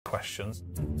questions.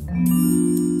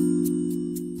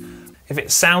 If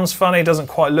it sounds funny, doesn't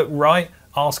quite look right,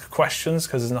 ask questions,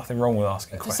 because there's nothing wrong with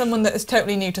asking questions. For someone that is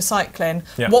totally new to cycling,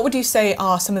 what would you say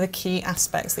are some of the key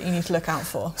aspects that you need to look out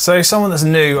for? So someone that's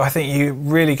new, I think you're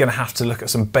really going to have to look at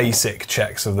some basic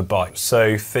checks of the bike.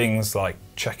 So things like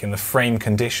checking the frame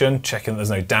condition, checking that there's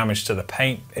no damage to the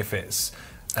paint, if it's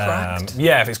cracked.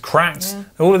 If it's cracked.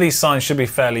 All of these signs should be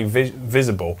fairly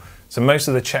visible. So most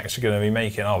of the checks you're going to be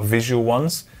making are visual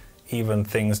ones, even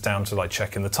things down to like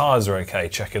checking the tyres are okay,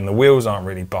 checking the wheels aren't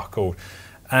really buckled.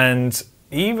 And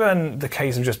even the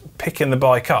case of just picking the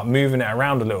bike up, moving it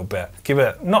around a little bit, give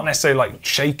it, not necessarily like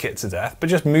shake it to death, but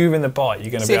just moving the bike,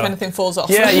 you're going to see if anything falls off.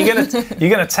 Yeah, you're going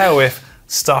to tell if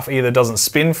stuff either doesn't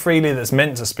spin freely that's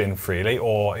meant to spin freely,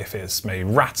 or if it's maybe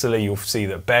rattly, you'll see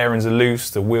that bearings are loose,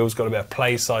 the wheel's got a bit of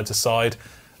play side to side.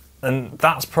 And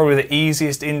that's probably the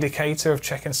easiest indicator of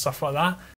checking stuff like that.